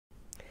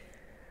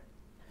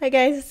Hi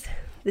guys,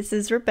 this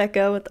is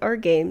Rebecca with our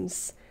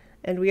games,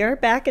 and we are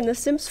back in The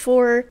Sims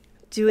 4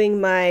 doing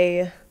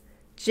my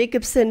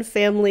Jacobsen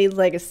family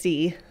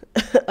legacy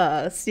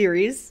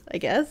series, I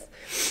guess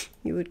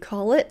you would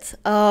call it.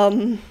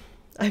 I'm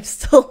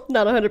still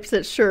not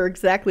 100% sure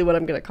exactly what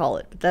I'm going to call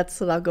it, but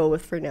that's what I'll go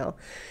with for now.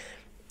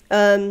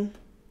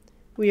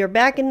 We are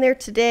back in there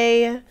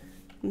today.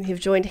 We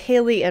have joined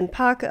Haley and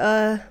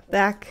Paka'a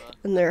back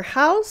in their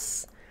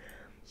house,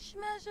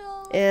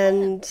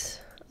 and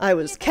I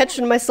was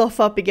catching myself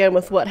up again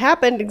with what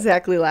happened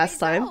exactly last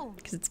time,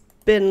 because it's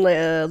been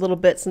a little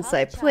bit since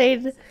I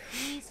played.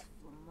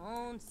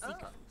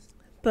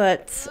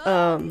 But,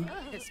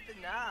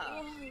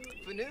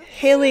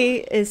 Haley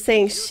is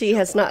saying she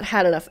has not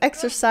had enough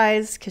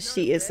exercise because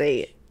she is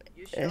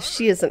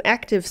an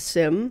active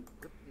sim.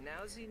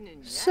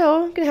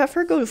 So I'm gonna have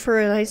her go for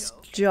a nice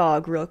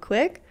jog real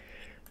quick.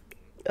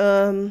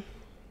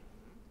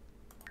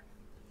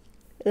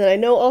 And I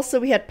know also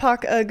we had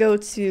Paka'a go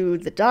to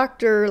the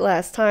doctor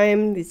last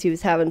time because he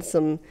was having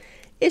some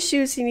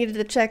issues he needed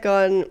to check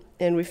on,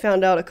 and we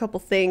found out a couple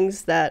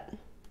things that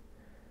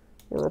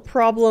were a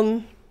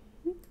problem.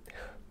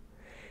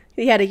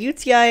 He had a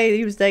UTI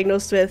he was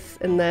diagnosed with,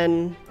 and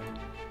then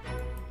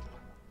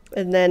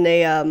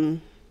a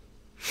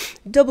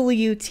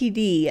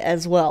WTD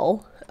as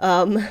well,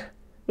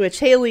 which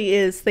Haley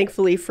is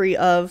thankfully free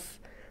of,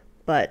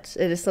 but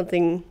it is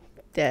something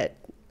that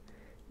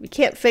we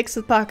can't fix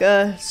with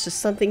Paka'a. It's just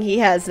something he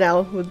has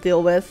now we'll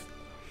deal with.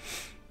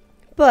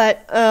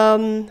 But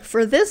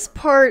for this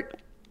part,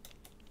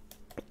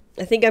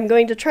 I think I'm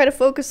going to try to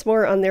focus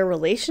more on their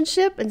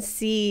relationship and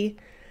see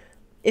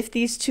if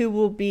these two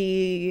will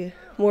be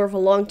more of a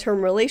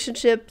long-term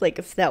relationship, like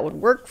if that would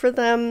work for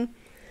them,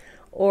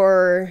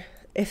 or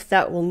if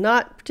that will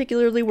not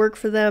particularly work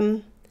for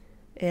them,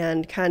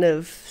 and kind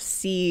of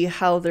see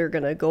how they're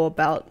gonna go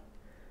about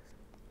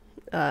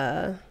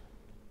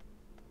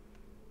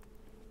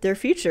their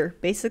future,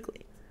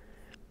 basically.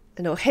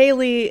 I know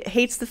Haley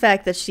hates the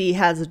fact that she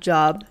has a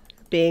job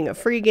being a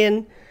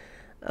freegan.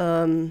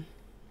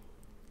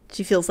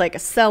 She feels like a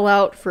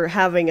sellout for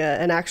having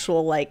an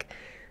actual, like,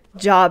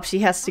 job she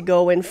has to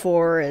go in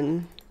for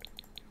and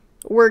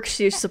work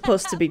she's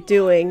supposed to be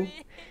doing.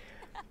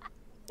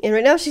 And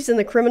right now she's in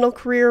the criminal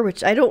career,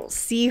 which I don't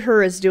see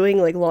her as doing,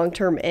 like,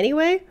 long-term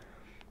anyway.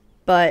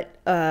 But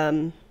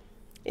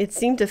it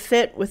seemed to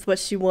fit with what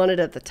she wanted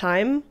at the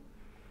time.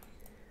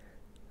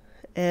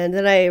 And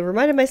then I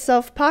reminded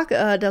myself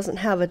Paka'a doesn't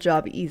have a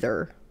job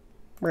either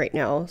right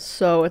now.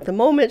 So at the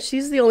moment,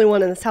 she's the only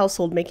one in this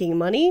household making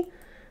money.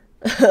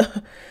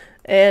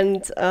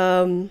 And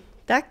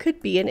that could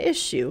be an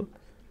issue.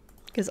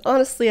 Because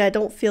honestly, I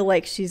don't feel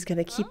like she's going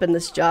to keep in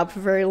this job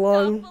for very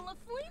long.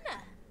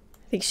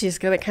 I think she's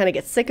going to kind of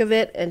get sick of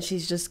it and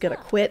she's just going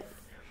to quit.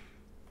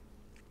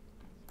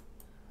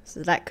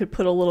 So that could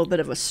put a little bit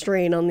of a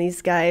strain on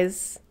these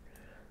guys.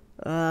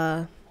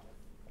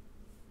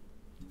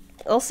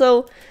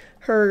 Also,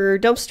 her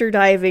dumpster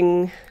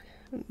diving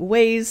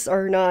ways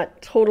are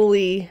not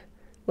totally,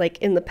 like,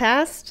 in the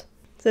past.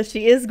 So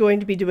she is going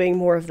to be doing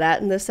more of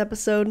that in this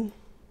episode.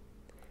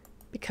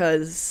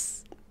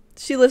 Because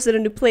she lives in a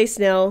new place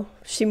now.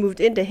 She moved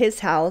into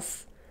his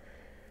house.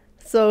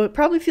 So it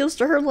probably feels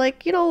to her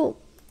like, you know,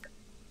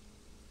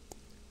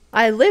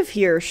 I live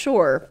here,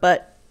 sure,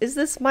 but is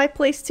this my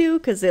place too?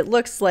 Because it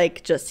looks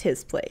like just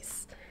his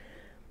place.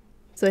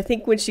 So I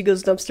think when she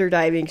goes dumpster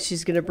diving,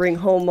 she's going to bring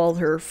home all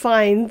her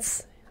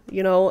finds,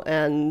 you know,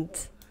 and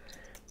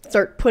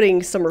start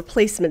putting some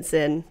replacements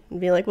in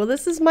and be like, well,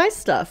 this is my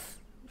stuff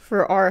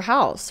for our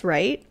house,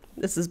 right?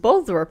 This is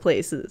both of our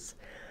places.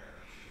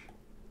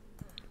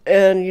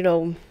 And, you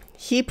know,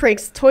 he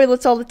pranks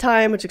toilets all the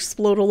time, which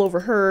explode all over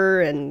her,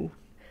 and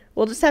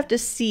we'll just have to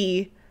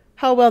see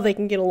how well they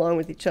can get along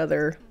with each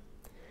other.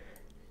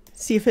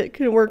 See if it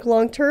can work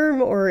long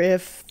term, or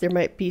if there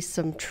might be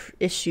some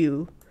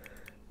issue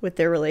with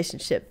their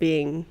relationship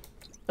being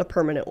a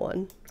permanent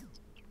one.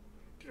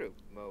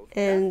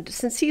 And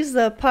since he's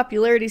the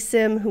popularity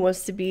sim who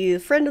wants to be the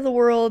friend of the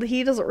world,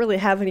 he doesn't really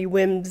have any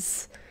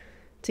whims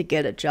to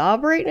get a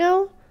job right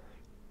now.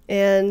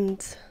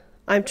 And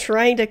I'm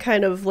trying to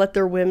kind of let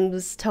their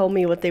whims tell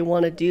me what they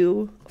want to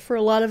do for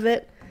a lot of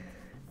it,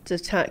 to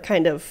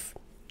kind of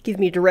give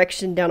me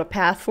direction down a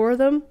path for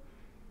them.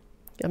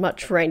 I'm not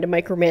trying to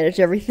micromanage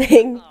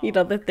everything, you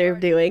know, that they're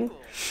doing.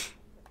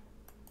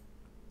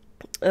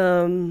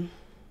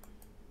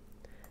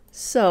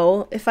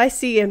 So if I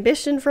see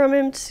ambition from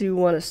him to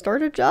want to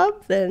start a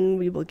job, then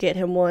we will get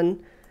him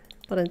one.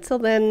 But until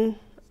then,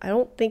 I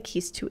don't think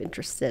he's too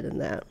interested in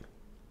that.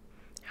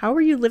 How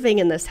are you living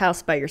in this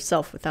house by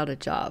yourself without a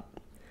job?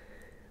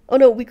 Oh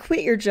no, we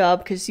quit your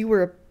job because you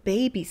were a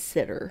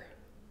babysitter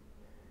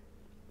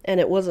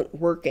and it wasn't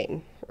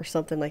working or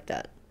something like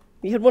that.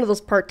 You had one of those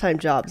part-time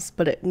jobs,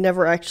 but it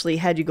never actually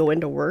had you go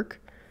into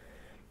work.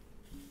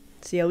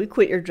 So yeah, we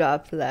quit your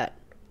job for that.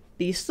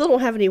 But you still don't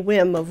have any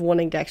whim of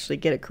wanting to actually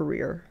get a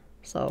career.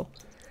 So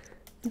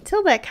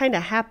until that kind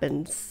of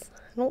happens,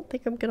 I don't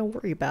think I'm going to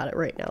worry about it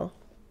right now.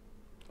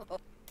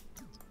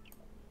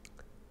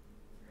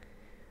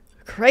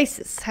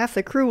 crisis. Half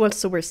the crew wants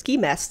to wear ski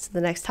masks.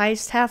 The next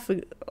highest half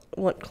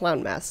want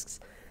clown masks.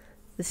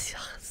 This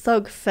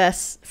thug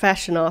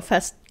fashion off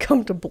has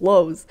come to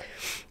blows.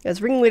 As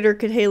ringleader,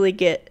 should Haley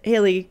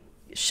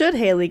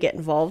get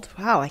involved?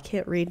 Wow, I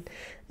can't read.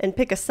 And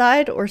pick a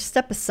side or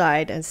step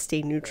aside and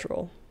stay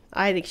neutral.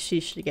 I think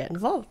she should get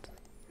involved.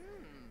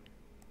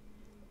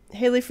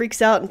 Haley freaks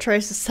out and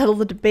tries to settle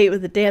the debate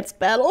with a dance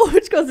battle,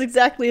 which goes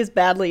exactly as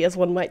badly as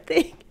one might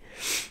think.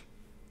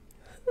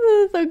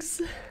 The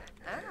thugs.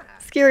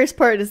 Scariest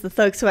part is the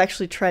thugs who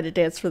actually try to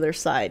dance for their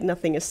side.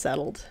 Nothing is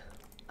settled.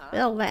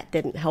 Well, that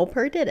didn't help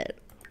her, did it?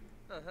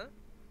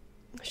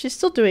 She's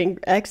still doing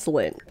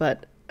excellent,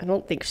 but I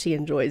don't think she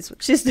enjoys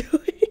what she's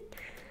doing.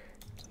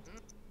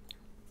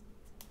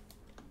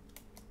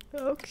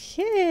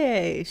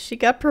 Okay, she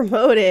got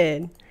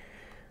promoted.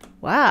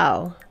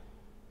 Wow.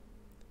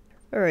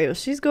 Alright, well,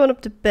 she's going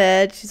up to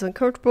bed. She's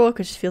uncomfortable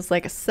because she feels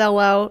like a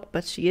sellout,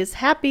 but she is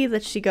happy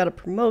that she got a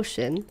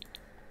promotion.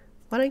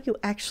 Why don't you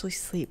actually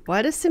sleep?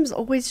 Why does Sims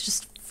always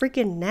just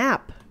freaking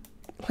nap?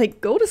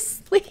 Like, go to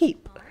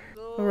sleep.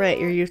 Alright,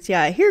 your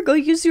UTI. Here, go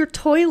use your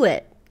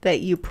toilet that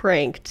you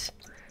pranked.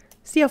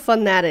 See how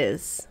fun that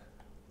is.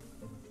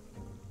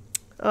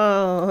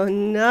 Oh,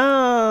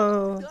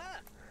 no.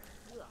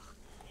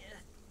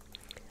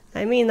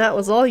 I mean, that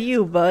was all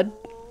you, bud.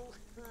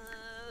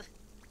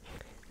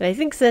 And I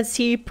think since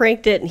he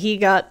pranked it and he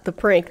got the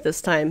prank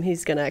this time,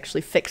 he's gonna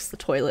actually fix the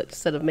toilet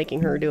instead of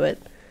making her do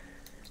it.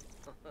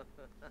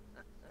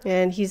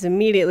 And he's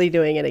immediately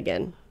doing it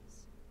again.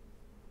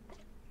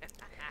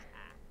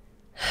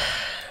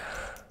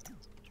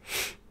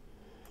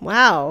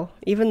 Wow,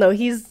 even though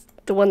he's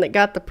the one that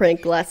got the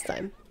prank last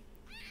time.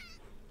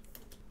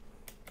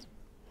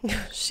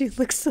 She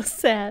looks so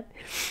sad.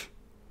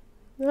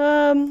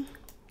 Yeah,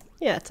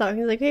 he's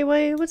like, hey,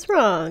 what's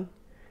wrong?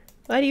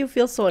 Why do you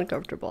feel so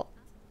uncomfortable?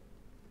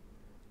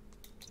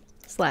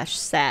 Slash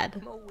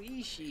sad.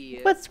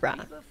 What's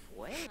wrong?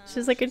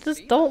 She's like, I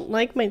just don't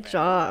like my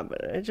job.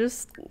 I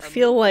just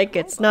feel like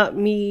it's not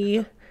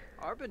me.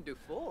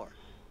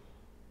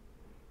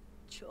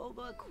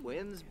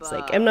 It's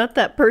like, I'm not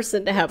that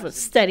person to have a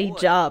steady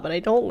job, and I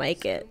don't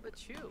like it.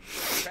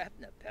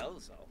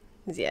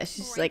 Yeah,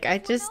 she's like, I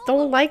just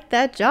don't like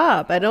that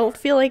job. I don't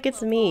feel like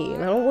it's me,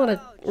 and I don't want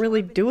to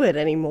really do it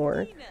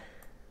anymore.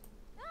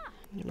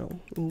 You know,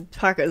 and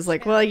Paka's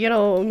like, well, you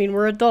know, I mean,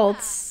 we're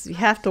adults. You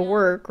have to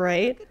work,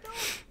 right?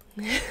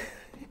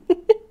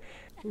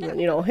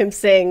 And, you know, him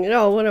saying,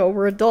 no,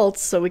 we're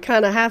adults, so we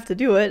kind of have to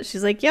do it.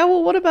 She's like, yeah,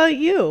 well, what about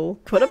you?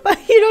 What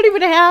about you? Don't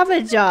even have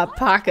a job,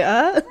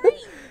 Paka'a.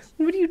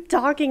 What are you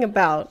talking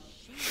about?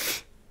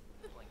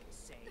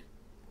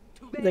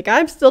 Like,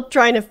 I'm still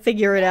trying to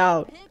figure it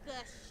out.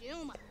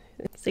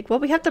 It's like, well,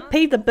 we have to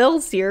pay the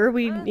bills here.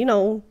 We, you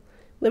know,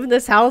 live in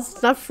this house.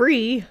 It's not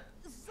free.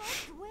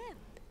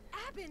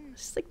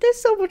 It's like, there's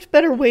so much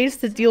better ways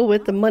to deal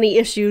with the money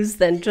issues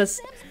than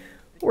just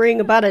worrying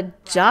about a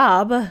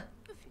job.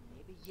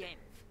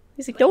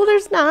 He's like, no,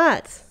 there's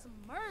not.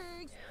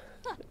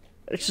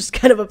 It just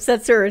kind of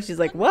upsets her, and she's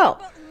like, well,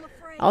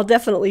 I'll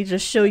definitely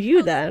just show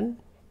you then.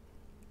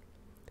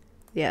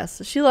 Yeah,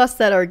 so she lost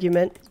that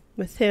argument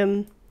with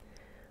him,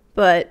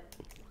 but,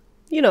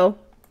 you know,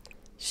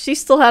 she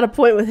still had a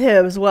point with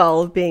him as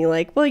well, of being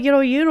like, well, you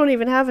know, you don't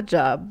even have a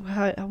job.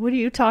 What are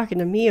you talking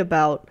to me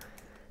about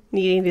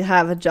needing to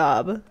have a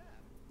job?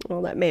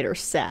 Well, that made her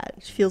sad.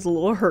 She feels a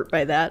little hurt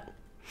by that.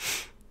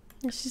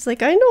 She's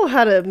like, I know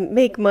how to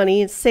make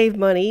money and save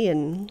money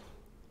and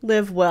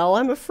live well.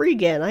 I'm a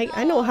freegan.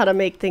 I know how to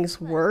make things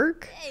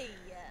work.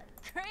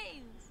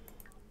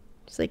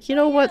 She's like, you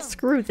know what?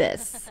 Screw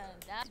this.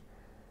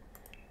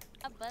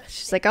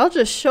 She's like, I'll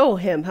just show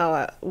him how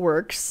it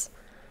works.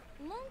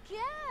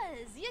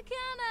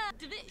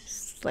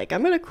 She's like,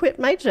 I'm gonna quit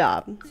my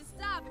job.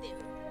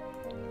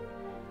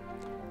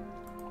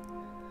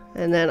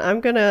 And then I'm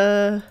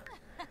gonna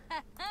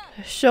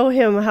show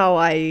him how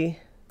I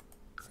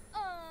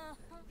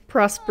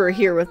prosper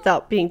here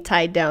without being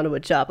tied down to a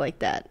job like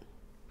that.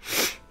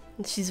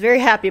 And she's very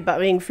happy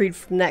about being freed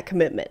from that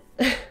commitment.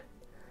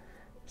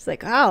 It's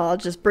like, oh, I'll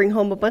just bring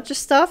home a bunch of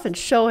stuff and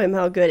show him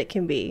how good it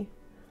can be.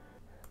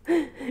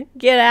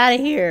 Get out of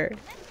here.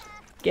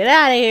 Get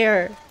out of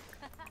here.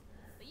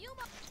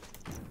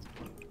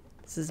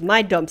 This is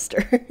my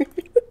dumpster.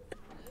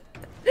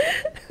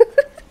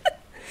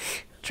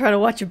 Try to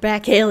watch your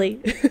back, Haley.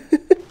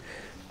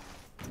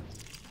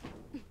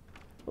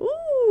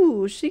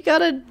 Ooh, she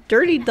got a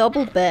dirty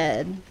double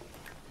bed.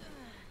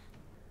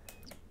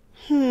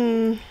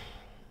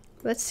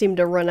 That seemed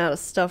to run out of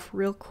stuff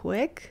real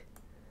quick.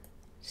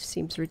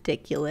 Seems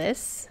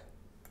ridiculous.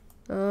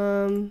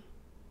 Are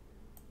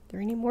there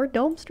any more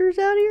dumpsters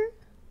out here?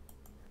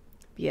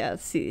 Yeah,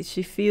 see,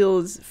 she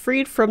feels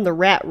freed from the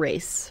rat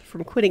race,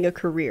 from quitting a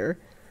career.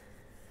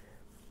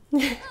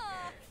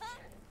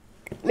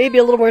 Maybe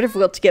a little more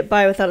difficult to get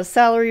by without a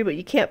salary, but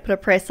you can't put a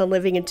price on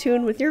living in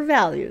tune with your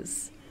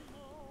values.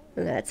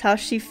 And that's how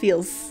she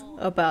feels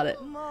about it.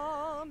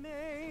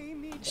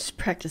 She's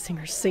practicing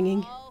her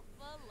singing.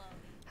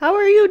 How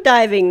are you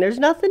diving? There's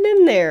nothing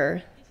in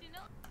there.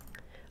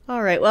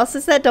 Alright, well,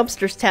 since that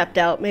dumpster's tapped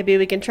out, maybe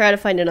we can try to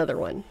find another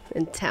one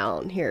in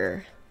town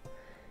here.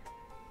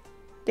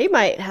 They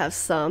might have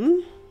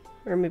some.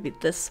 Or maybe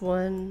this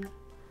one.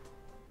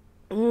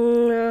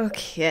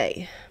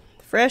 Okay.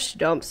 Fresh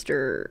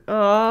dumpster.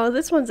 Oh,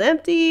 this one's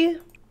empty.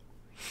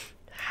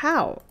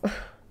 How?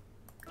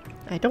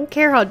 I don't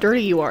care how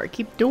dirty you are.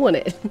 Keep doing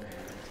it.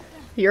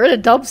 You're in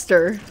a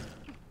dumpster.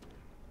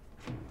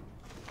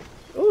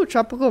 Ooh,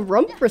 tropical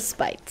rum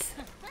respite.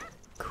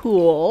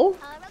 Cool.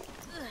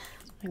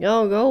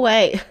 No, go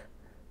away.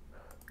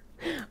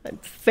 I'm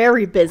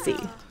very busy.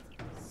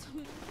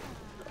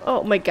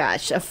 Oh my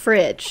gosh, a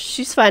fridge.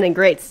 She's finding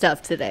great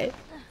stuff today.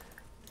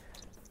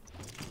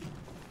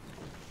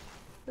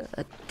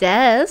 A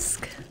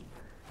desk.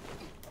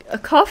 A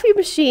coffee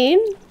machine.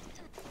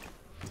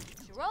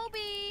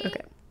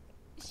 Okay.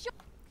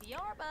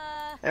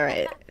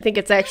 Alright, I think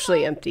it's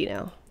actually empty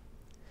now.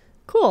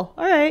 Cool,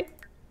 alright.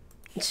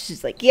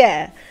 She's like,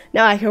 yeah,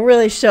 now I can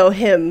really show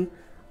him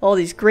all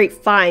these great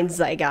finds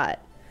I got.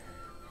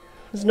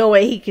 There's no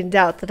way he can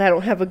doubt that I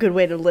don't have a good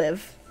way to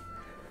live.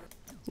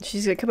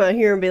 She's gonna come out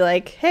here and be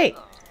like, hey,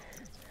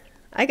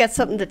 I got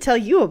something to tell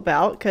you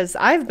about because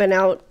I've been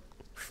out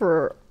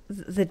for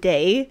the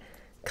day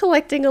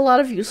collecting a lot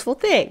of useful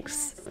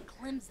things.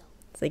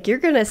 It's like, you're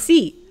gonna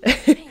see.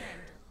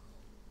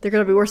 They're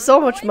gonna be worth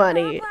so much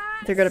money.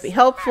 They're gonna be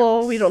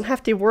helpful. We don't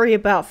have to worry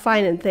about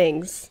finding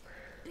things.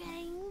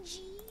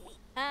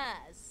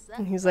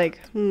 And he's like,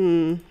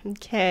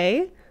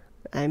 okay.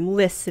 I'm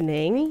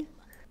listening.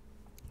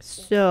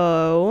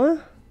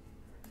 So,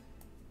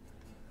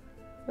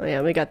 oh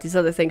yeah, we got these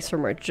other things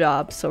from our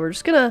job, so we're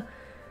just gonna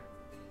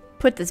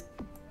put this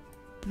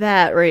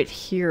bat right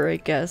here, I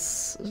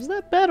guess. Is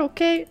that bat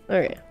okay?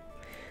 Alright.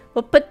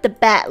 We'll put the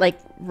bat, like,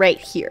 right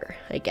here,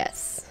 I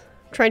guess.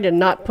 I'm trying to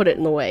not put it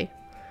in the way.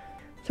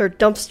 It's our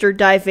dumpster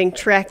diving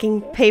tracking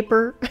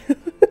paper.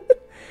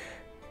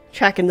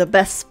 Tracking the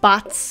best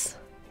spots.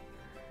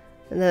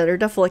 And then her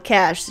duffel of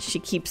cash that she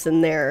keeps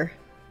in there.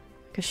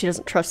 Because she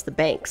doesn't trust the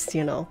banks,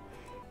 you know.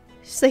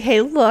 She's like, hey,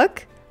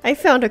 look, I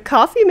found a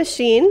coffee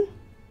machine.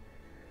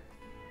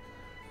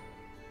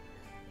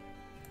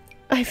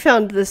 I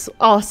found this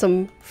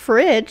awesome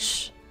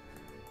fridge.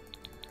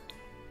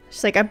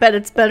 She's like, I bet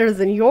it's better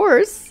than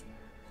yours.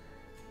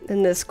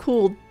 And this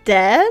cool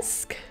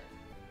desk.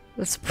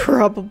 That's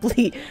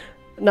probably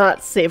not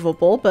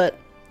savable, but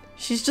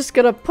she's just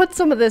gonna put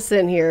some of this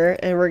in here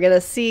and we're gonna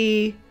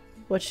see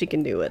what she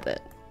can do with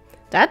it.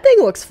 That thing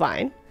looks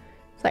fine.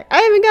 It's like,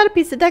 I even got a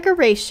piece of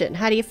decoration.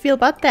 How do you feel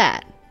about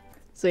that?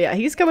 So yeah,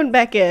 he's coming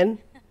back in,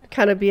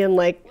 kind of being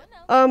like,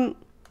 I'm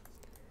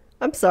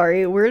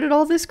sorry, where did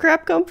all this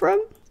crap come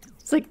from?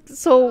 It's like,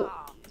 so,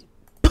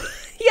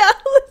 yeah,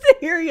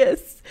 here he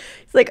is.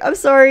 He's like, I'm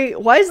sorry,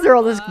 why is there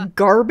all this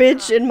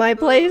garbage in my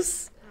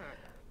place?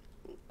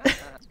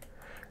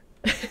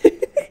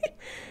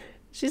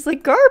 She's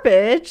like,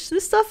 garbage?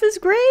 This stuff is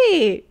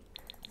great.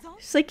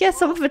 She's like, yeah,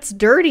 some of it's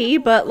dirty,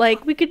 but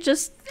like, we could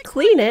just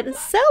clean it and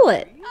sell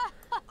it.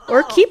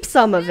 Or keep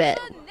some of it.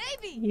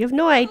 You have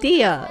no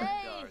idea.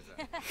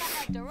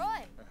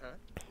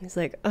 He's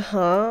like,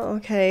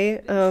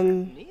 okay,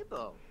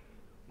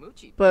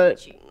 but,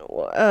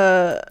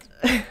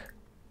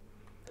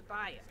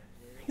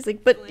 he's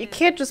like, but you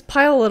can't just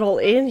pile it all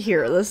in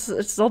here.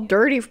 It's all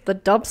dirty from the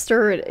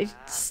dumpster. And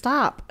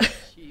stop.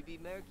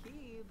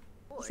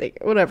 He's like,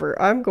 whatever,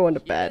 I'm going to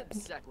bed.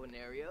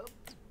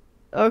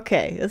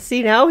 Okay, let's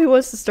see, now he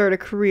wants to start a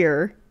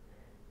career.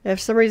 And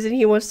for some reason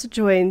he wants to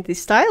join the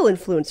style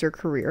influencer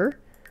career.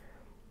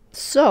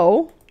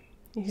 So,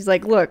 he's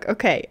like, look,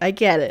 okay, I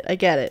get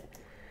it.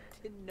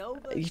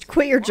 You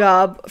quit your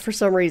job for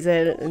some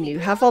reason, and you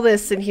have all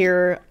this in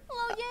here.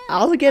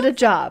 I'll get a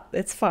job.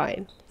 It's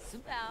fine.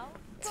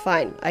 It's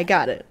fine. I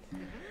got it.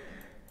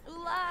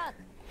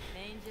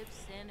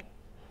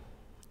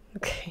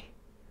 Okay.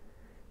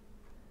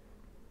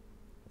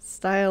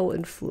 Style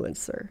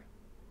influencer.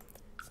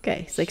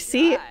 Okay, it's like,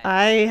 see,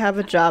 I have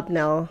a job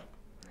now.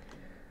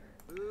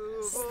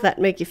 Does that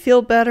make you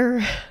feel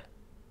better?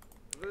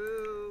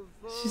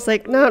 She's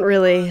like, not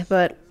really,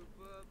 but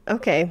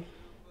okay.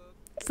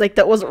 It's like,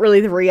 that wasn't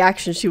really the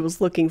reaction she was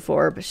looking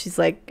for, but she's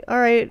like,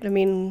 alright, I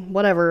mean,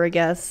 whatever, I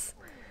guess.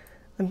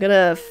 I'm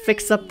gonna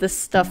fix up this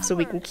stuff so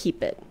we can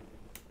keep it.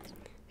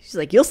 She's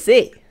like, you'll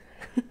see.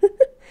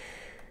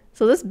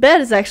 So this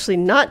bed is actually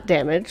not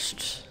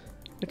damaged,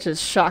 which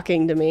is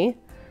shocking to me.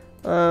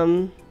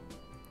 Oh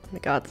my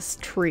god, this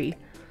tree.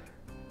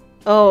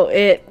 Oh,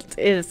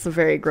 it's a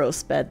very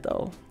gross bed,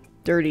 though.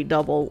 Dirty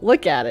double.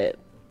 Look at it.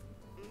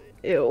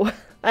 Ew.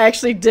 I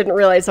actually didn't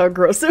realize how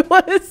gross it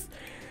was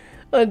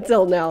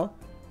until now.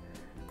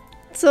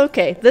 It's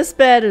okay. This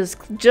bed is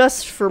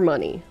just for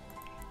money.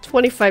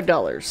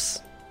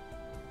 $25.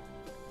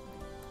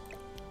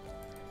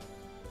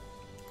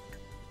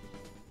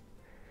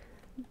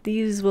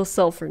 These will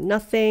sell for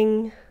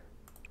nothing.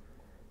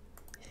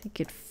 If you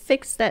could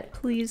fix that,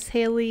 please,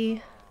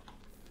 Haley.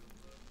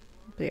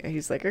 But yeah,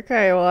 he's like,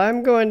 okay, well,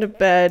 I'm going to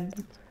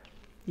bed.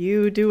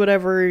 You do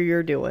whatever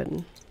you're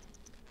doing.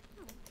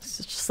 It's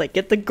just like,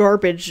 get the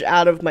garbage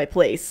out of my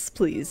place,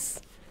 please.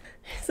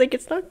 It's like,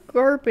 it's not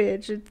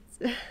garbage. It's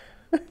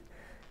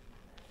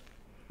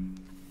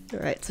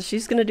Alright, so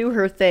she's gonna do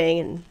her thing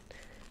and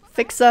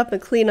fix up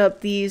and clean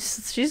up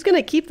these. She's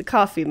gonna keep the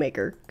coffee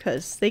maker,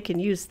 because they can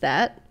use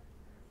that.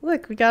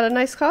 Look, we got a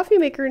nice coffee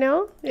maker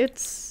now.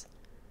 It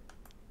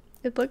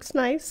looks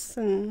nice,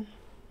 and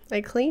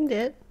I cleaned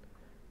it.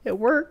 It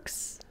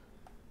works.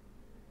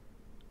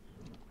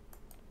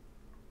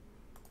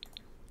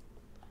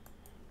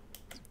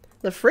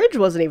 The fridge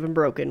wasn't even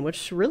broken,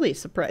 which really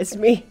surprised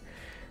me.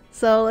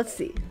 So, let's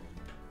see.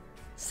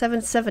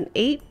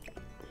 778.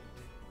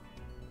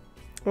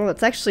 Well,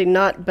 it's actually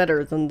not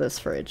better than this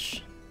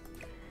fridge.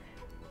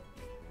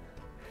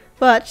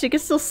 But she can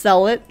still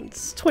sell it.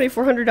 It's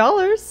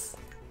 $2,400.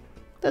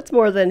 That's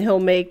more than he'll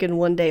make in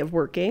one day of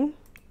working.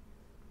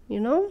 You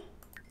know?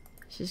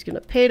 She's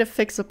gonna pay to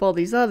fix up all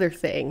these other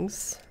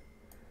things.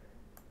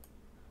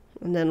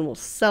 And then we'll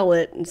sell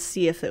it and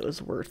see if it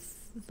was worth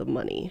the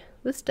money.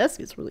 This desk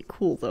is really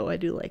cool though. I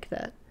do like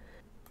that.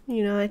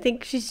 You know, I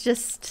think she's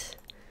just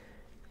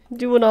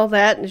doing all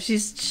that, and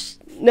she's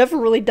never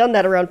really done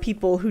that around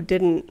people who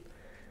didn't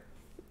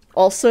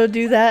also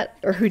do that,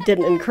 or who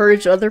didn't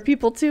encourage other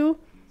people to.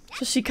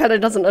 So she kind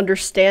of doesn't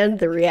understand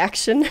the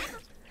reaction.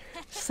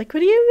 She's like,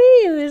 what do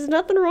you mean? There's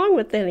nothing wrong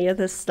with any of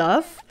this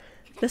stuff.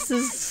 This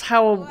is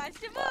how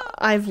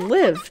I've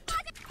lived.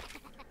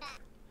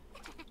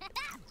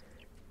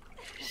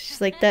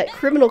 She's like, that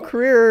criminal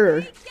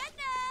career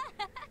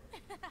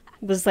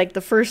was like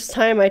the first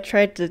time I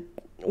tried to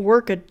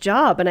work a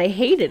job and I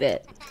hated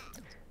it.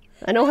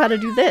 I know how to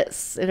do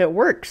this, and it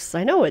works.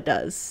 I know it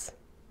does.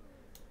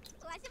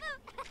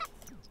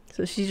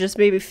 So she's just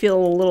maybe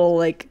feeling a little,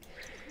 like,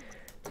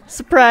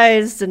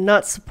 surprised and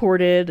not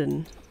supported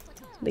and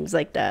things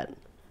like that.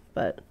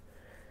 But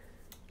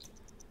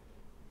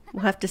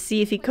we'll have to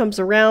see if he comes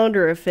around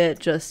or if it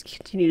just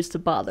continues to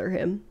bother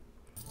him.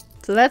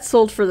 So that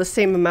sold for the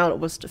same amount it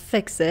was to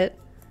fix it.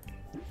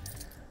 I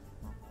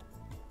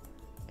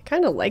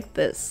kind of like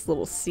this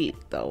little seat,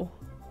 though.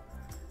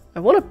 I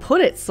want to put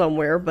it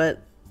somewhere,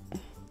 but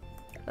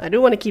I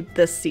do want to keep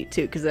this seat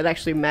too, because it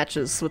actually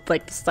matches with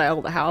like the style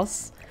of the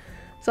house.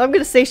 So I'm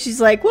gonna say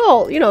she's like,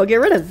 well, you know, get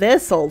rid of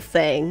this old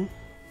thing.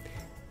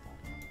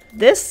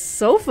 This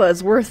sofa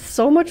is worth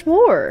so much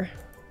more.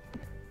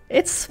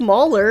 It's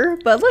smaller,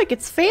 but look,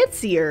 it's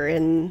fancier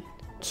and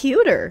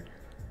cuter.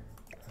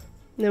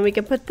 And then we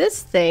can put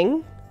this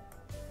thing,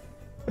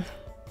 I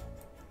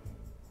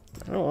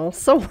don't know,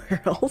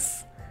 somewhere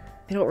else.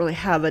 I don't really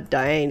have a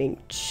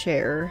dining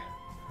chair.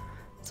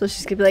 So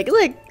she's gonna be like,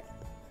 look,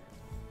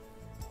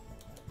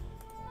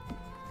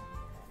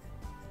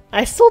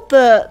 I sold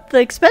the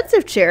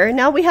expensive chair, and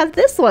now we have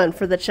this one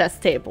for the chess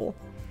table.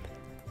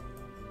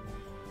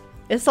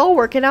 It's all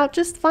working out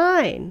just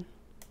fine.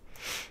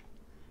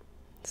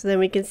 So then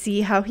we can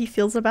see how he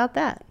feels about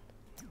that.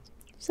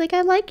 She's like,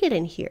 I like it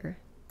in here.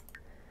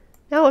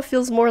 Now it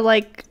feels more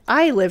like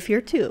I live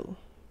here too.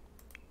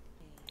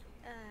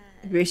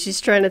 Maybe she's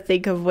trying to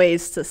think of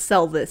ways to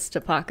sell this to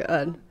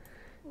Paka'a and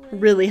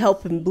really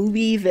help him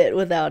believe it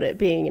without it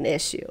being an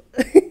issue.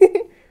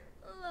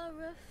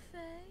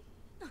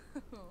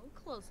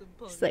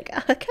 She's like,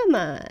 oh, come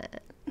on.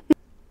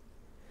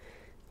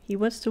 He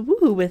wants to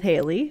woohoo with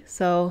Haley,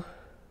 so...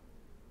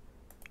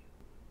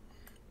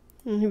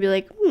 And he'd be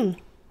like, well,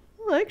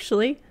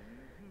 actually,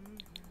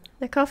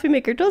 that coffee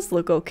maker does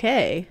look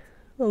okay.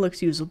 It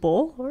looks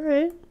usable.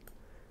 Alright.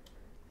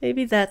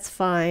 Maybe that's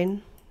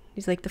fine.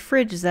 He's like, the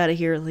fridge is out of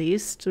here at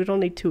least. We don't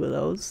need two of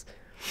those.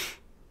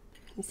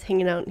 He's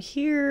hanging out in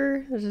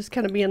here. He's just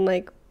kind of being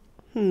like,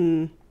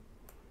 where's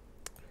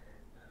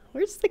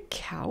the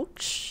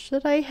couch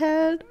that I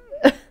had?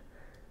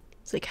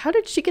 It's like, how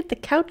did she get the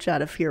couch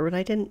out of here when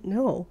I didn't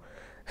know?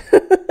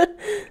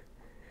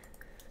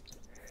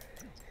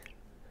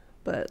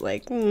 But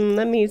like,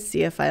 let me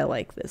see if I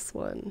like this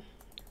one.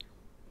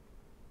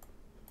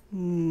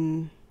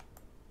 God,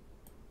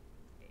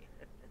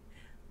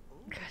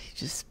 he's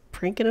just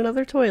pranking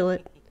another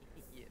toilet.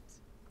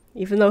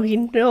 Even though he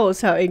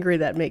knows how angry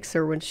that makes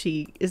her when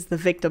she is the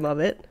victim of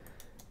it.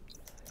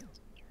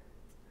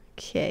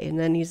 Okay, and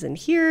then he's in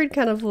here and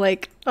kind of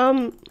like,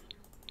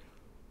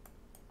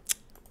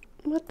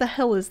 what the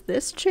hell is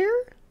this chair?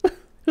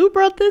 Who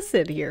brought this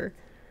in here?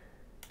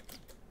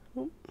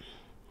 Oh,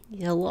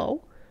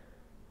 yellow.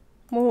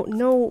 Oh,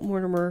 no,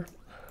 Mortimer.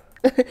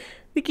 I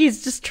think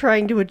he's just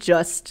trying to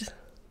adjust.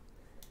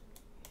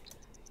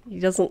 He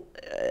doesn't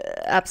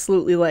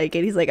absolutely like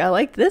it. He's like, I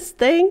like this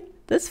thing.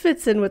 This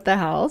fits in with the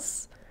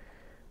house.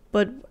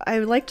 But I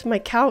liked my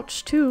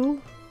couch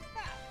too.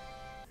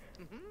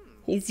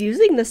 He's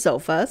using the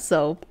sofa,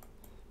 so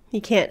he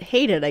can't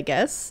hate it, I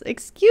guess.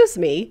 Excuse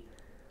me,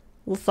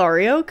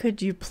 Lothario,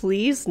 could you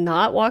please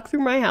not walk through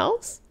my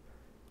house?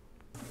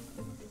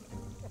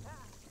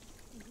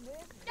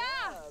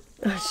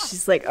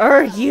 She's like,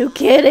 are you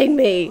kidding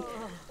me?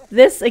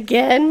 This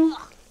again?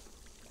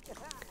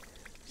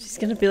 She's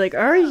gonna be like,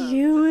 are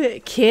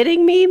you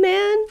kidding me,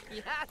 man?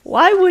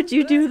 Why would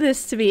you do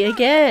this to me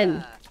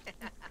again?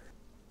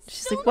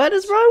 She's It's like, what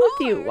is wrong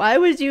with you? Why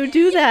would you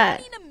do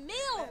that?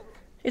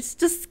 It's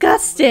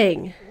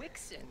disgusting.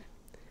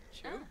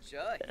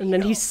 And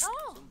then he's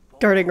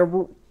spreading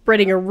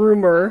a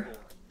rumor.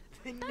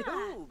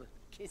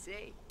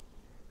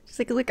 She's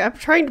like, look, I'm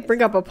trying to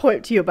bring up a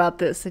point to you about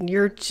this, and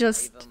you're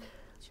just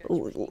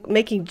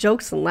making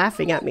jokes and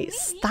laughing at me.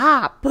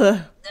 Stop!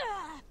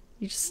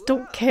 You just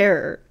don't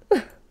care.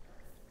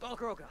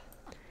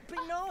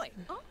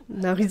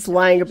 Now he's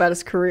lying about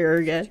his career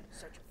again.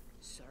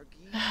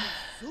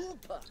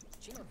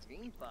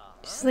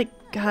 She's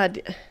like,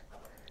 God,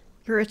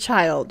 you're a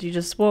child. You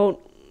just won't...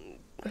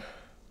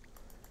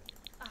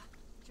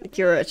 Like,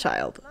 you're a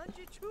child.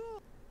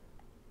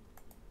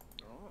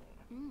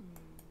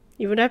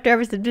 Even after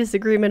having some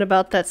disagreement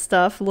about that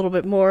stuff a little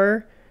bit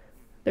more,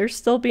 they're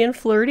still being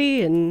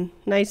flirty and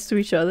nice to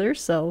each other,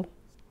 so...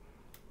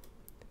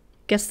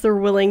 Guess they're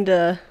willing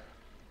to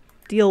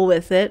deal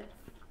with it.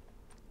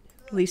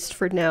 At least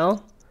for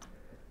now.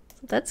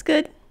 So that's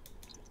good.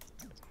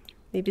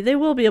 Maybe they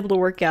will be able to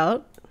work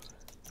out.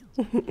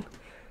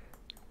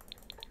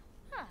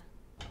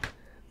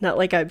 Not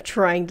like I'm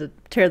trying to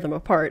tear them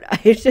apart.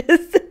 I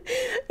just...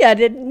 yeah, I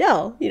didn't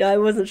know. You know, I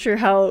wasn't sure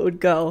how it would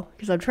go.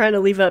 Because I'm trying to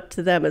leave it up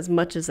to them as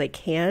much as I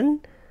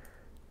can.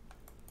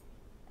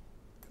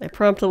 I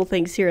prompt little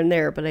things here and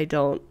there, but I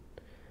don't...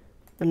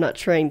 I'm not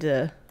trying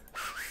to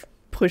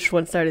push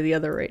one side or the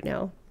other right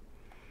now.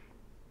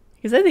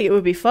 Because I think it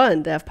would be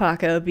fun to have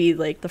Paka'a be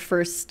like the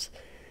first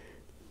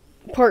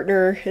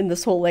partner in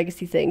this whole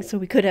legacy thing. So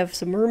we could have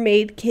some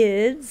mermaid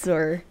kids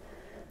or,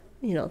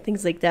 you know,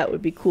 things like that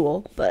would be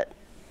cool. But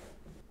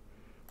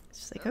it's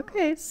just like,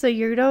 okay, so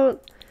you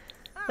don't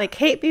like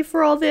hate me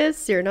for all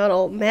this. You're not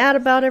all mad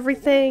about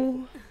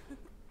everything.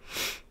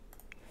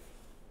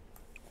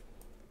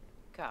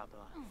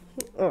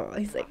 Oh,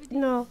 he's like,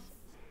 no.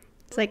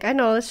 It's like, I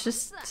know, it's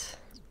just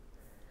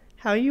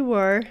how you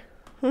are.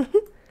 I'm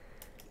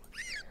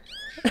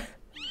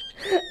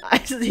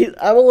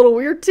a little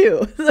weird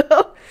too,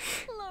 so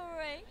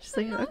she's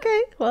like,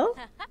 okay, well,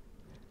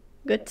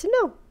 good to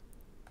know.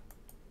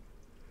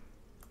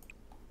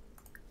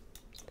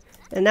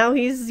 And now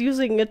he's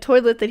using a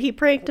toilet that he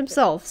pranked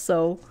himself,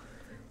 so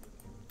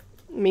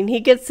I mean, he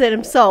gets it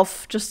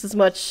himself just as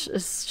much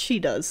as she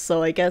does,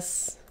 so I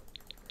guess,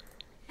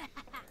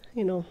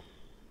 you know,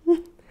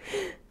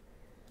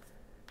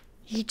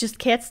 he just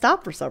can't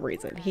stop for some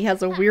reason. He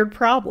has a weird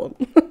problem.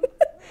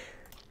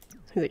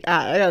 He's like,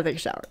 I gotta take a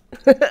shower.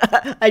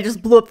 I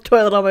just blew up the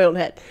toilet on my own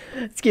head.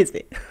 Excuse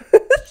me.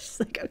 She's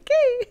like,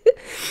 okay.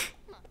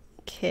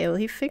 Okay, well,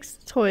 he fixed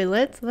the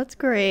toilet, so that's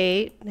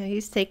great. Now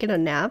he's taking a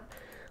nap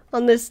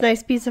on this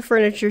nice piece of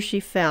furniture she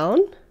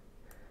found.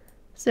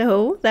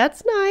 So,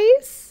 that's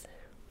nice.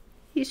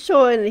 He's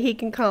showing that he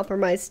can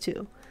compromise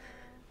too,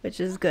 which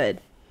is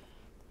good.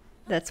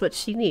 That's what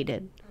she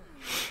needed.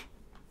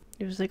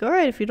 He was like,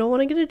 alright, if you don't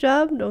want to get a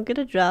job, don't get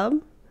a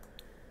job.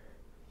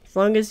 As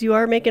long as you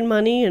are making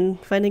money and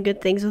finding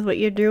good things with what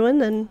you're doing,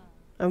 then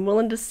I'm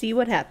willing to see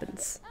what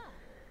happens.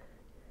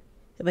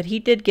 But he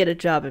did get a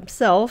job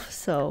himself,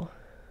 so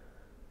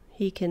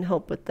he can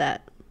help with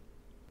that.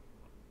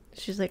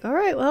 She's like,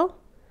 alright, well,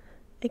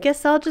 I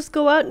guess I'll just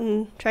go out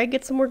and try to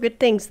get some more good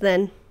things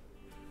then.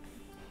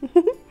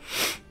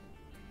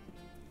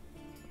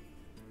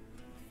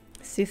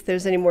 See if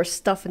there's any more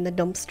stuff in the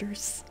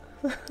dumpsters.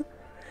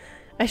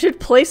 I should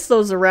place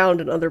those around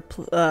in other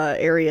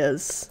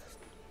areas.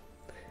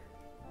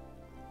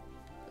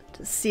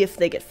 To see if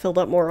they get filled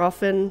up more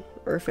often,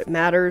 or if it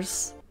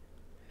matters.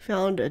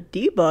 Found a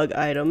debug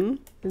item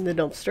in the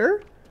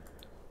dumpster.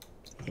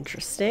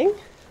 Interesting.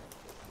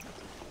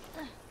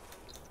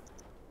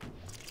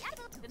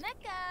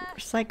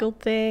 Recycled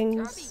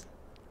things.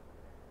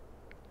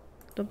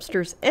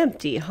 Dumpster's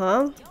empty,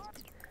 huh?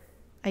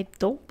 I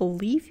don't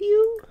believe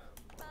you.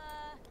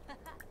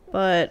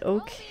 But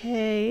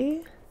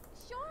okay.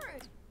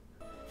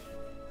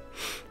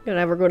 Gonna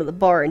ever go to the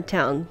bar in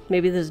town.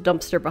 Maybe there's a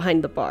dumpster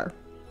behind the bar.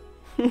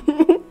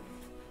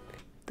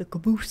 The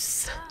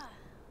caboose.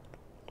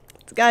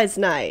 It's guys'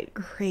 night.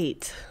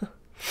 Great.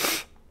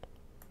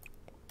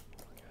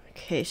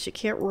 Okay, she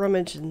can't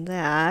rummage in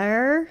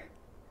there.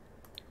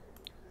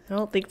 I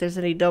don't think there's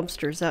any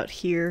dumpsters out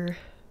here.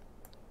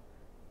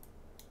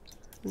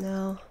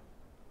 No.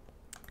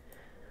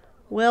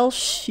 Well,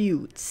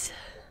 shoot.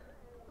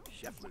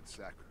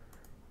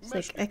 It's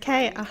like,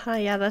 okay,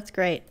 yeah, that's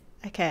great.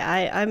 Okay,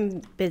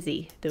 I'm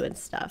busy doing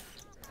stuff.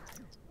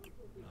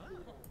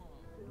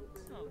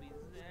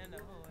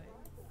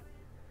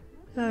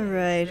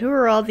 Alright, who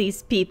are all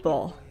these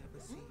people?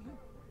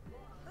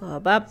 Oh,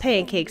 Bob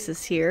Pancakes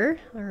is here.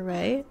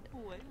 Alright.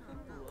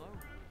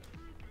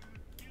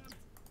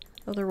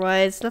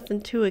 Otherwise,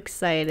 nothing too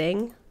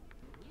exciting.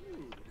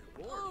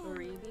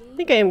 I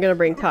think I am gonna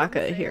bring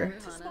Paka'a here.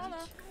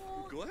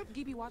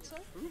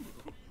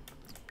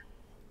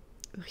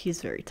 Ooh,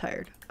 he's very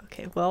tired.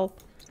 Okay, well,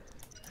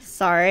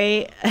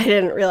 sorry. I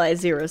didn't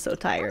realize you were so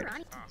tired.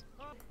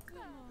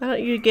 Why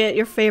don't you get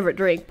your favorite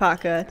drink,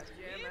 Paka'a?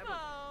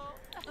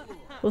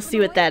 We'll see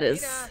what that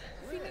is.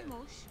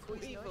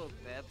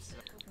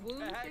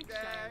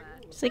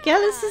 She's like, yeah,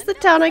 this is the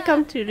town I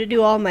come to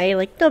do all my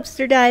like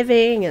dumpster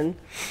diving and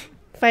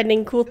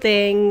finding cool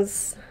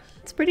things.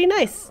 It's pretty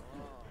nice.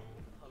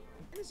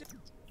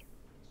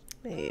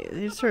 Hey,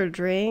 there's her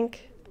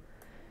drink.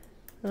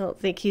 I don't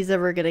think he's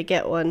ever gonna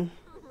get one.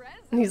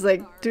 He's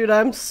like, dude,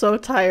 I'm so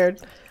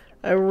tired.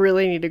 I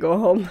really need to go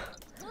home.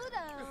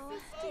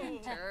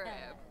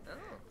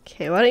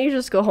 Okay, why don't you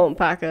just go home,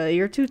 Paka'a?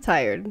 You're too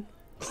tired.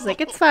 She's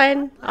like, it's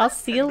fine. I'll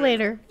see you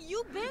later.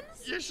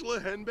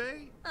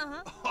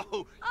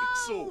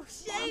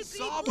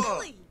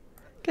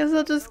 Guess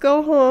I'll just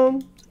go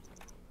home.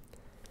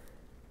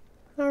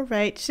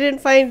 Alright, she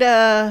didn't find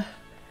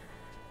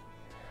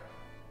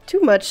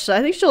too much.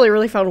 I think she only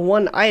really found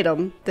one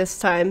item this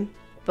time,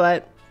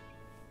 but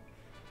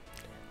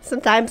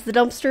sometimes the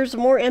dumpsters are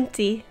more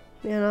empty,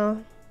 you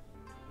know.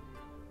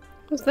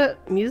 Was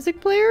that music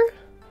player?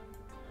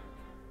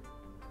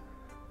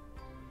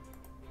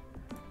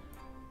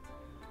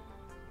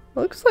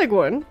 Looks like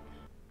one.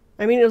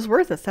 I mean, it was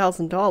worth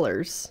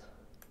 $1,000.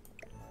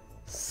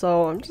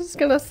 So I'm just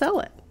gonna sell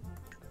it.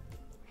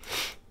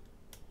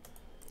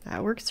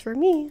 That works for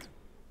me.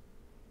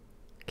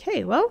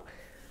 Okay, well,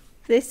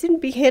 they seem to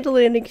be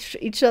handling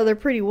each other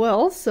pretty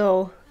well,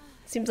 so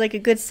seems like a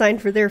good sign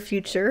for their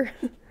future.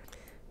 I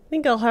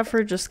think I'll have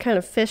her just kind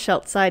of fish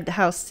outside the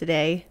house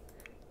today.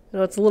 I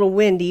know it's a little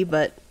windy,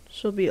 but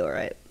she'll be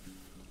alright.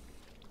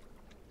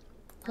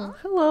 Oh,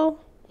 hello,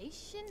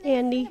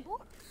 Andy.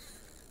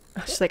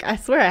 She's like, I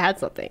swear I had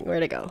something.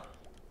 Where'd it go?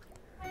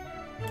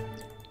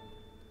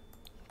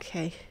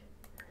 Okay.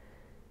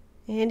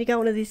 And you got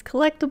one of these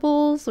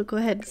collectibles. We'll go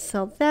ahead and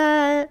sell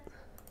that.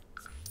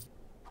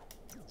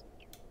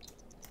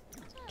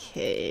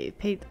 Okay,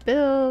 paid the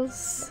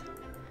bills.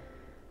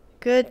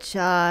 Good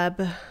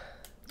job.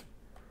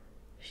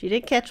 She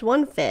did catch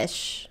one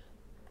fish,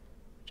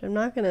 which I'm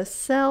not gonna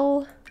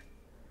sell.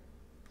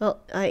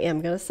 Well, I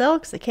am gonna sell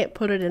because I can't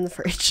put it in the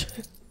fridge.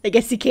 I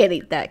guess you can't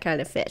eat that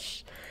kind of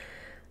fish.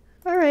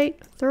 Alright,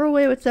 throw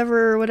away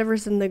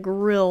whatever's in the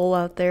grill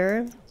out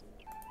there.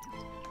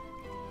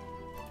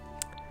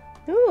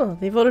 Oh,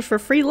 they voted for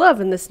free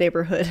love in this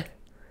neighborhood.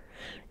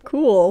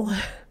 Cool.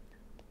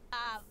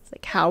 It's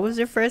like, how was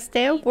your first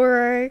day of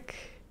work?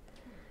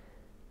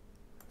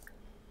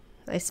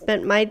 I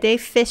spent my day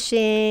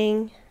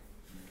fishing.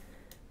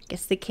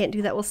 Guess they can't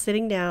do that while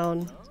sitting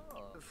down.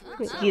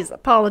 He's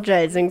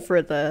apologizing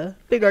for the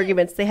big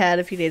arguments they had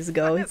a few days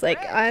ago. He's like,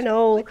 I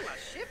know,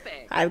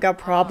 I've got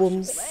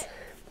problems.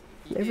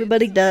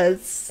 Everybody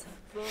does.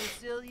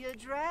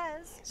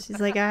 She's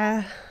like,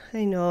 I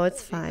know,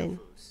 it's fine.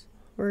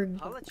 We're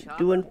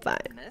doing fine.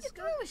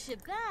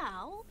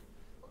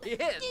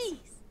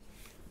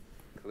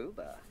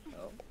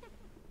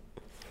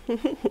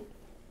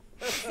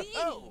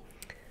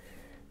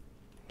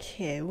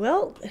 Okay,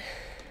 well, I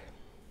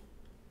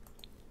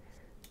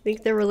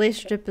think their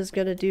relationship is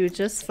gonna do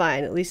just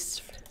fine, at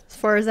least as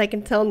far as I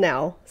can tell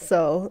now.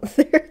 So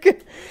they're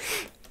good.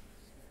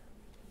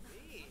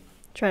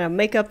 Trying to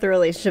make up the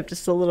relationship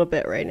just a little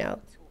bit right now.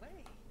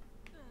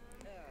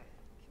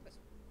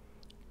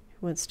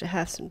 Wants to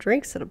have some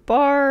drinks at a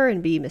bar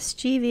and be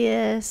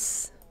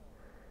mischievous.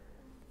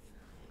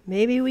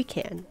 Maybe we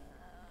can.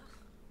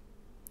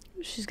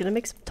 She's gonna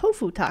make some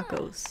tofu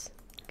tacos.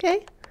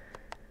 Okay.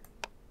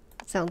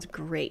 That sounds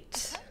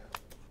great.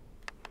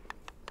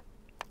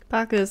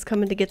 Paka'a's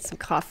coming to get some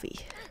coffee.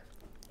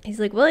 He's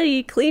like, well,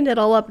 you cleaned it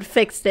all up and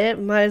fixed it.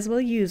 Might as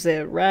well use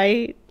it,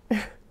 right?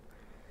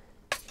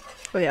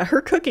 Oh yeah,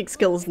 her cooking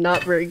skill is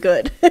not very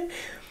good.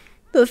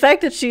 The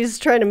fact that she's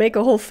trying to make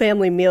a whole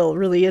family meal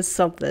really is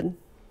something.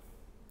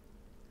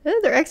 Yeah,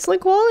 they're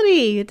excellent quality.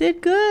 You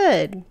did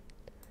good.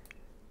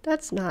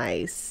 That's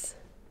nice.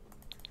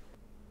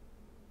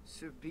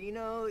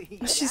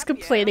 She's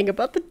complaining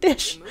about the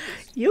dish.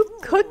 You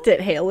cooked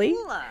it, Haley.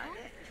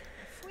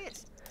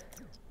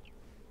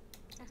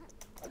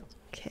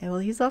 Okay, well,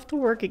 he's off to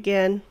work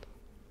again.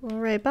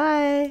 Alright,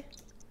 bye.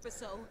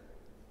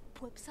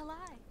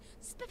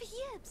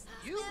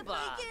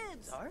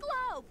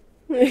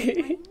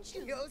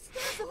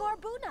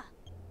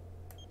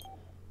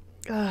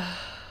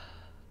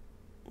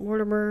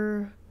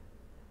 Mortimer.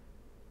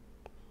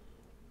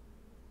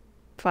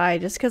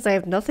 Fine, just because I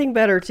have nothing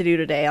better to do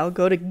today, I'll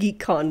go to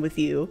GeekCon with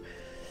you.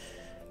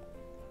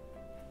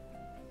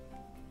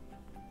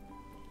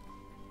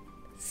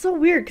 It's so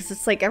weird, because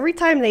it's like every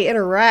time they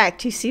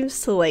interact, he seems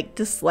to like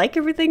dislike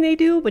everything they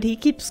do, but he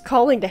keeps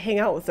calling to hang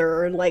out with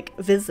her and like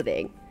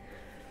visiting.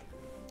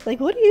 Like,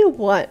 what do you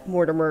want,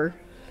 Mortimer?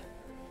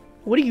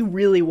 What do you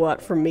really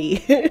want from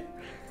me?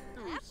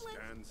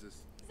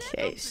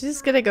 Okay,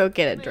 she's gonna go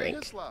get a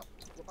drink.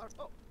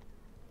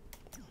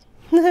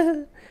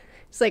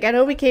 It's like, I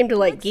know we came to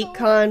like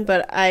GeekCon,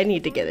 but I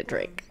need to get a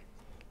drink.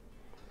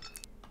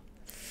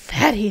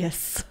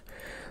 Thaddeus.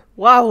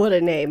 Wow, what a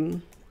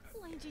name.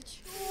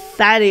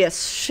 Thaddeus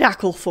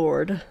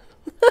Shackleford.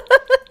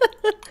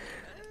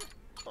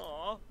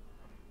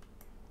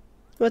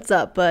 What's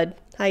up, bud?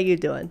 How you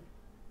doing?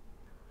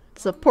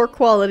 It's a poor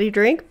quality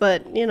drink,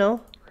 but, you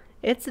know,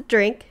 it's a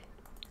drink.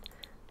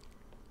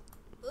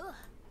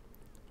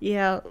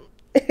 Yeah.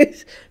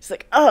 She's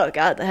like, oh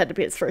god, that had to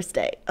be his first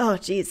day. Oh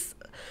jeez,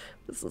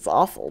 this is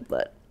awful,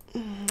 but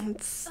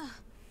it's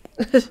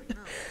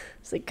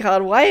it's like,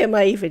 god, why am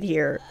I even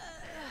here?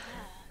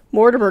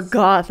 Mortimer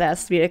Goth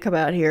asked me to come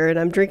out here, and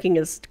I'm drinking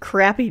his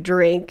crappy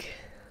drink.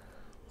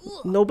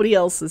 Nobody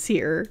else is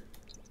here.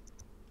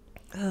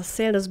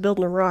 Santa's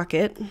building a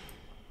rocket.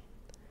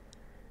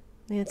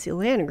 Nancy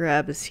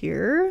Landgrab is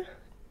here.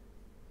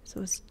 So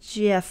is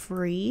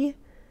Jeffrey,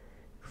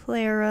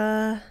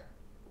 Clara,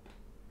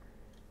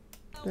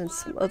 and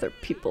some other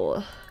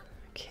people.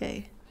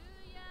 Okay.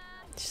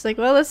 She's like,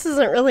 well, this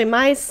isn't really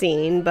my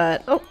scene,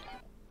 but... Oh!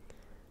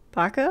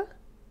 Paka'a?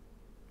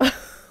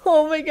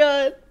 Oh my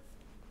god!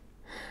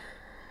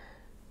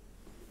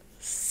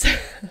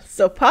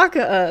 So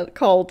Paka'a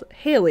called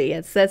Haley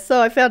and said,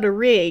 so I found a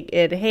ring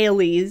in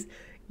Haley's,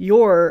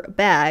 your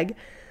bag.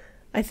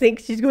 I think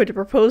she's going to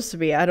propose to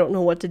me. I don't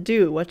know what to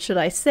do. What should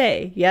I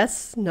say?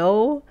 Yes?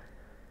 No?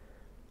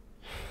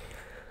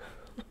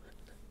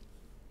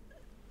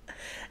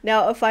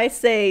 Now, if I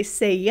say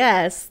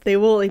yes, they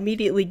will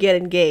immediately get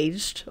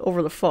engaged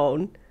over the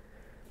phone.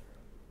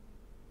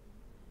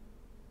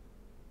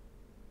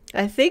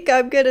 I think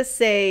I'm gonna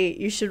say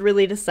you should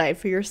really decide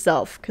for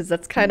yourself, because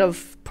that's kind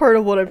of part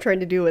of what I'm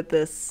trying to do with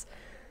this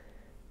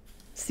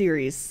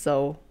series,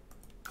 so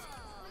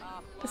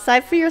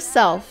decide for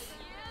yourself.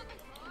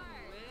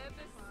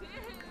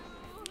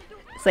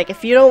 It's like,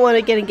 if you don't want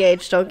to get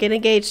engaged, don't get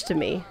engaged to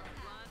me.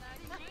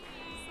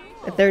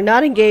 If they're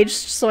not engaged,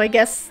 so I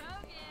guess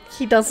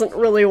he doesn't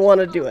really want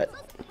to do it.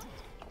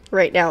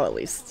 Right now, at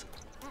least.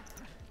 You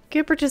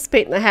can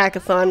participate in the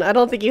hackathon. I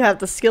don't think you have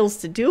the skills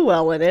to do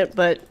well in it,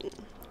 but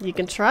you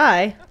can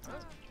try.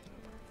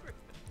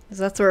 'Cause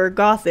that's where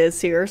Goth is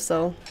here,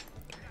 so.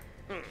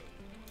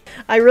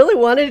 I really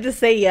wanted to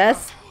say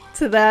yes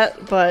to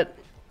that, but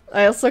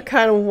I also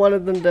kind of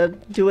wanted them to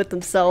do it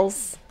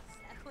themselves.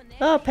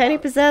 Oh, Penny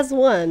Pizzazz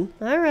won.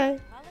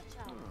 Alright.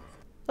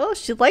 Oh,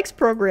 she likes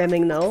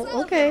programming though.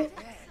 Okay.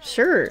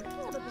 Sure.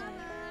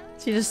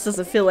 She just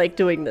doesn't feel like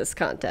doing this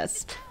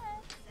contest.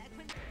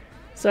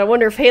 So I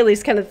wonder if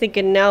Haley's kind of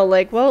thinking now,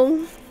 like,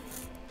 well,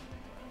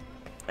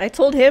 I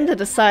told him to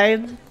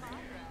decide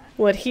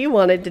what he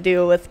wanted to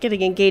do with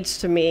getting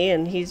engaged to me,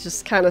 and he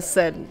just kind of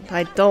said,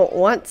 I don't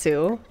want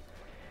to.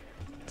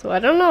 So I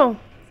don't know.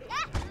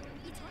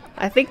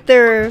 I think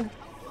they're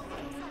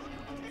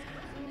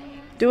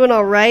doing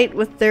alright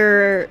with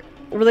their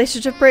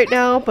relationship right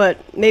now, but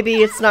maybe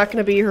it's not going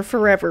to be her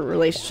forever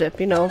relationship,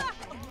 you know.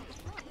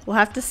 We'll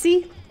have to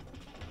see.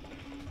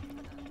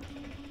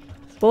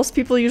 Most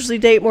people usually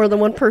date more than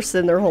one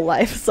person their whole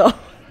life, so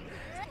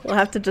we'll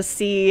have to just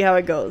see how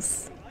it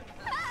goes.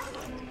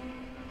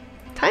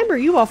 Time are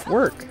you off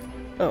work?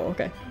 Oh,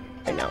 okay.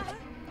 I know.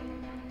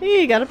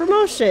 Hey, you got a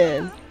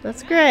promotion.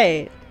 That's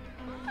great.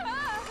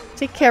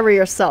 Take care of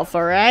yourself,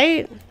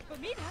 alright?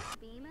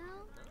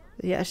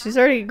 Yeah, she's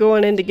already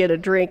going in to get a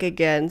drink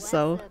again,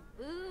 so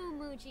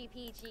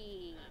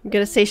I'm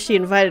gonna say she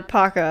invited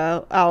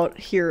Paka'a out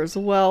here as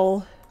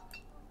well.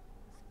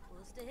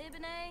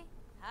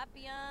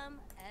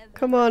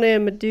 Come on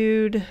in, my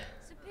dude.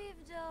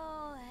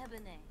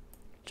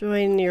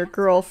 Join your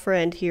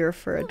girlfriend here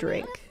for a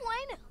drink.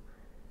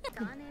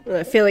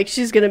 I feel like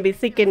she's gonna be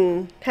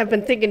have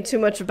been thinking too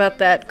much about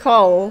that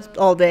call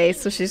all day,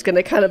 so she's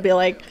gonna kind of be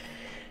like,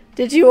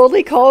 did you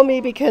only call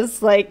me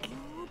because, like,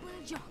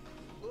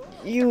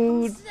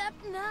 you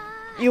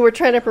were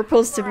trying to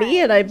propose to me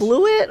and I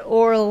blew it?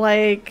 Or,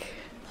 like,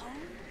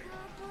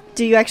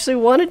 do you actually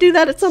want to do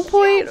that at some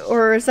point?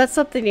 Or is that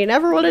something you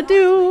never want to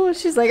do?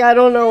 She's like, I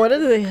don't know what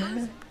it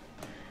is.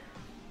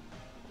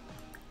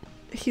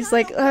 He's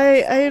like,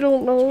 I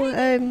don't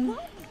know.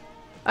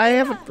 I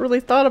haven't really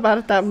thought about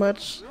it that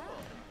much.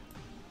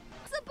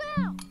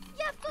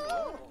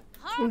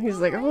 And he's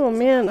like, oh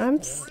man,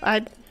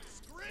 I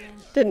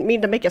didn't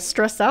mean to make you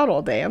stress out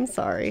all day. I'm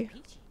sorry.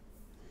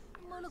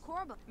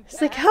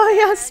 He's like, oh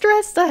yeah,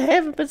 stressed. I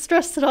haven't been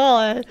stressed at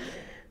all.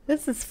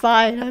 This is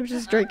fine. I'm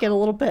just drinking a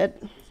little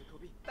bit.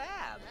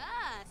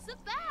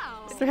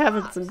 They're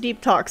having some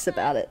deep talks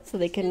about it, so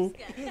they can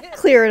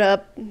clear it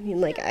up. And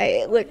like,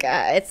 look,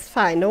 it's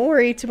fine. Don't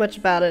worry too much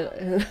about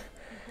it.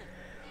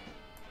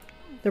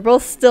 They're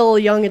both still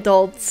young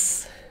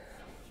adults.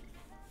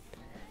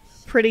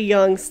 Pretty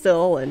young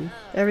still, and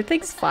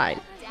everything's fine.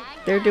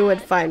 They're doing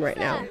fine right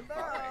now.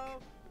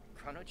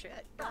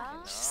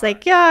 She's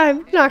like, yeah,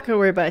 I'm not gonna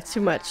worry about it too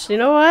much. You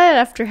know what?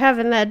 After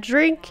having that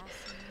drink,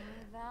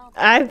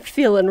 I'm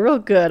feeling real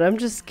good. I'm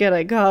just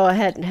gonna go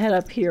ahead and head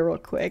up here real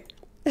quick.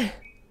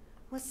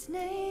 Her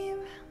singing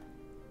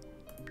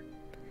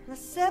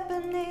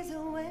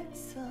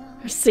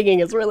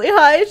is really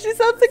high. She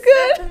sounds so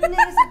good.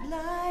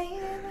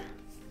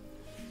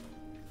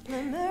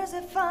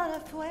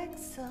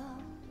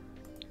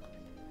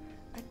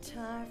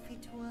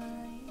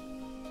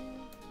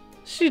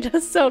 She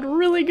does sound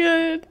really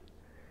good.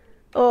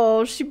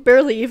 Oh, she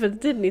barely even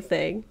did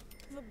anything.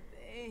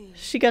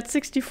 She got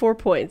 64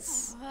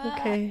 points.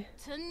 Okay.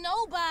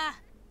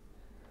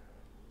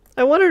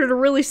 I wanted her to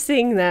really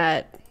sing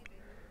that.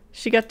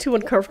 She got too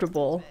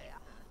uncomfortable.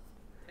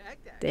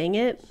 Dang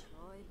it.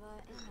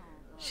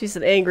 She's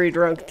an angry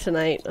drunk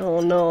tonight.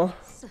 Oh no.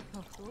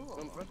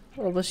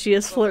 Although she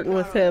is flirting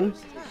with him.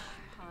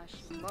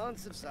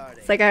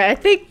 It's like I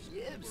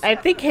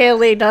think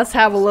Haley does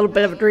have a little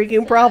bit of a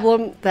drinking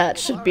problem that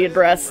should be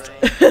addressed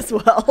as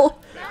well.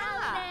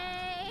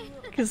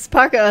 Because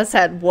Paka'a has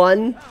had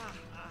one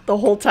the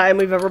whole time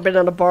we've ever been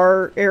in a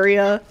bar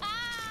area.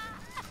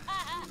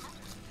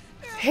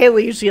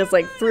 Haley usually has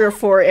like 3 or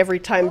 4 every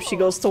time she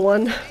goes to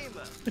one,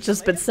 which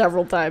has been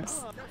several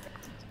times.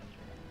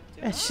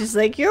 And she's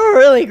like, "You're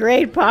really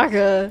great,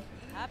 Paka'a.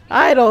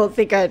 I don't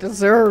think I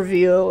deserve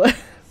you."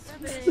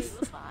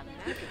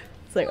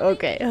 It's like,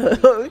 okay,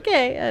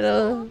 okay, I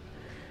don't.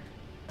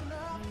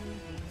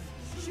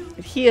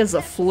 He is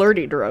a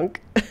flirty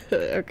drunk.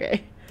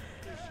 Okay.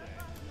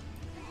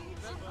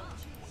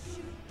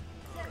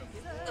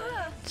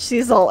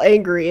 She's all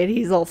angry and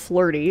he's all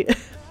flirty.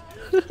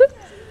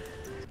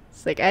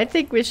 It's like, I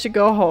think we should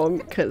go home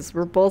because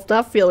we're both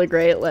not feeling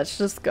great. Let's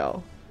just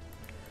go.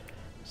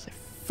 She's like,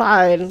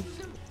 fine.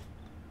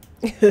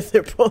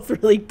 They're both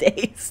really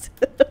dazed.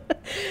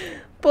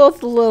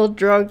 Both a little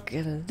drunk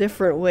in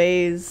different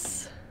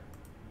ways.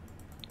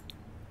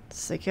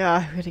 It's like,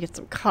 yeah, I'm gonna get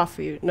some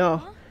coffee.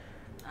 No.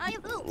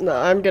 No,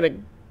 I'm gonna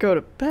go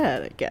to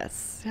bed, I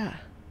guess. Yeah.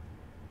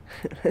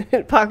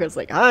 And Paka's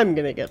like, I'm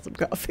gonna get some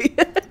coffee.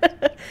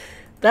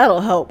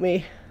 That'll help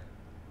me.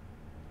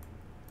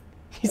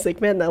 He's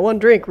like, man, that one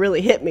drink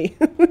really hit me.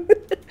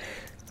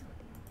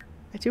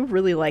 I do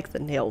really like the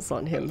nails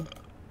on him.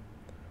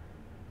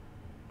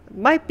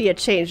 Might be a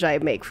change I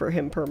make for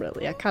him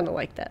permanently. I kind of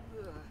like that.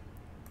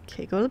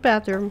 Okay, go to the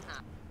bathroom.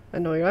 I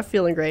know you're not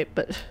feeling great,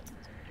 but...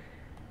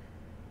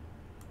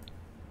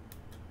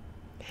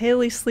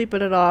 Haley's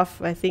sleeping it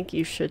off. I think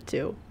you should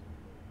too.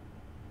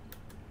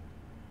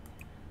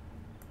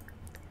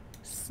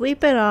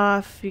 Sleep it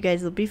off. You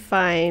guys will be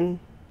fine.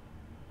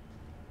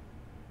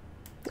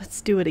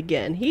 Let's do it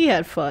again. He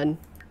had fun.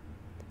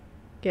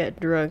 Get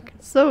drunk.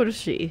 So does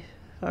she.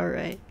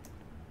 Alright.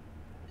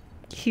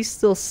 He's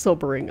still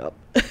sobering up.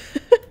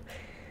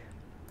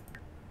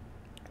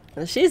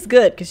 And she's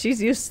good because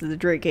she's used to the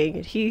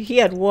drinking. He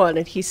had one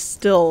and he's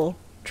still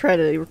trying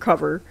to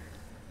recover.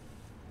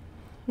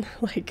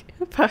 Like,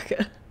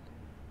 Paka'a.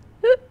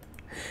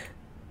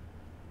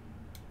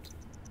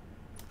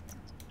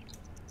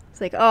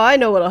 It's like, oh, I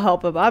know what'll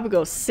help him. I'm gonna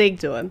go sing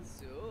to him.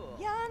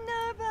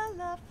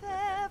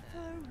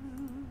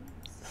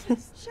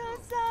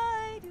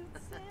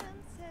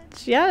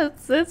 Yeah,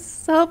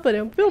 it's helping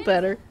him feel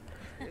better.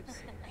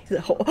 He's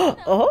like,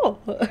 oh.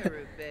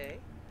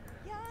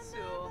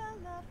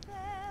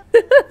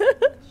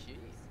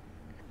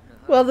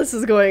 While this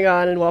is going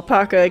on and while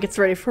Paka'a gets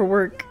ready for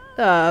work,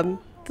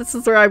 this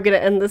is where I'm gonna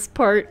end this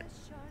part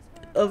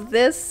of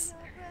this.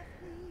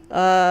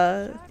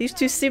 These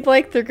two seem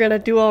like they're gonna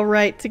do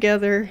alright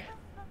together.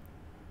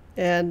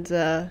 And,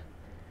 at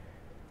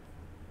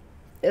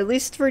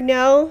least for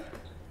now,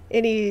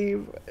 any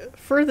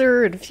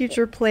further and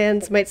future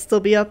plans might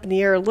still be up in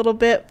the air a little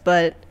bit,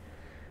 but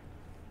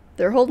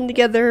they're holding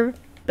together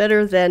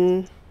better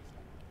than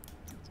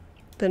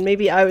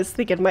maybe I was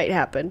thinking might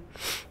happen.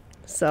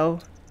 So,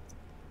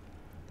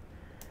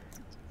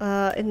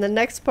 in the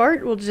next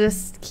part, we'll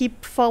just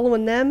keep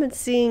following them and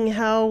seeing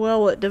how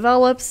well it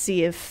develops,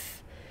 see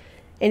if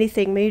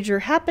anything major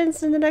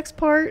happens in the next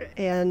part,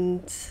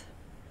 and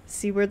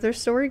see where their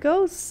story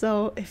goes.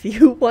 So, if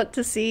you want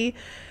to see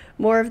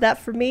more of that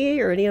from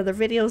me or any other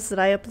videos that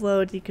I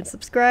upload, you can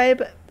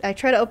subscribe. I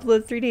try to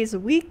upload 3 days a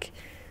week.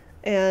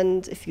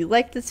 And if you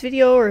like this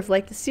video or if you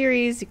like the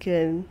series, you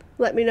can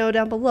let me know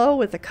down below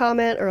with a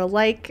comment or a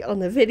like on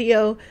the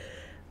video.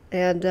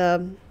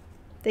 And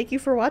thank you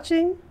for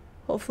watching.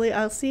 Hopefully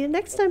I'll see you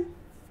next time.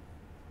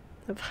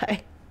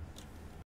 Bye-bye.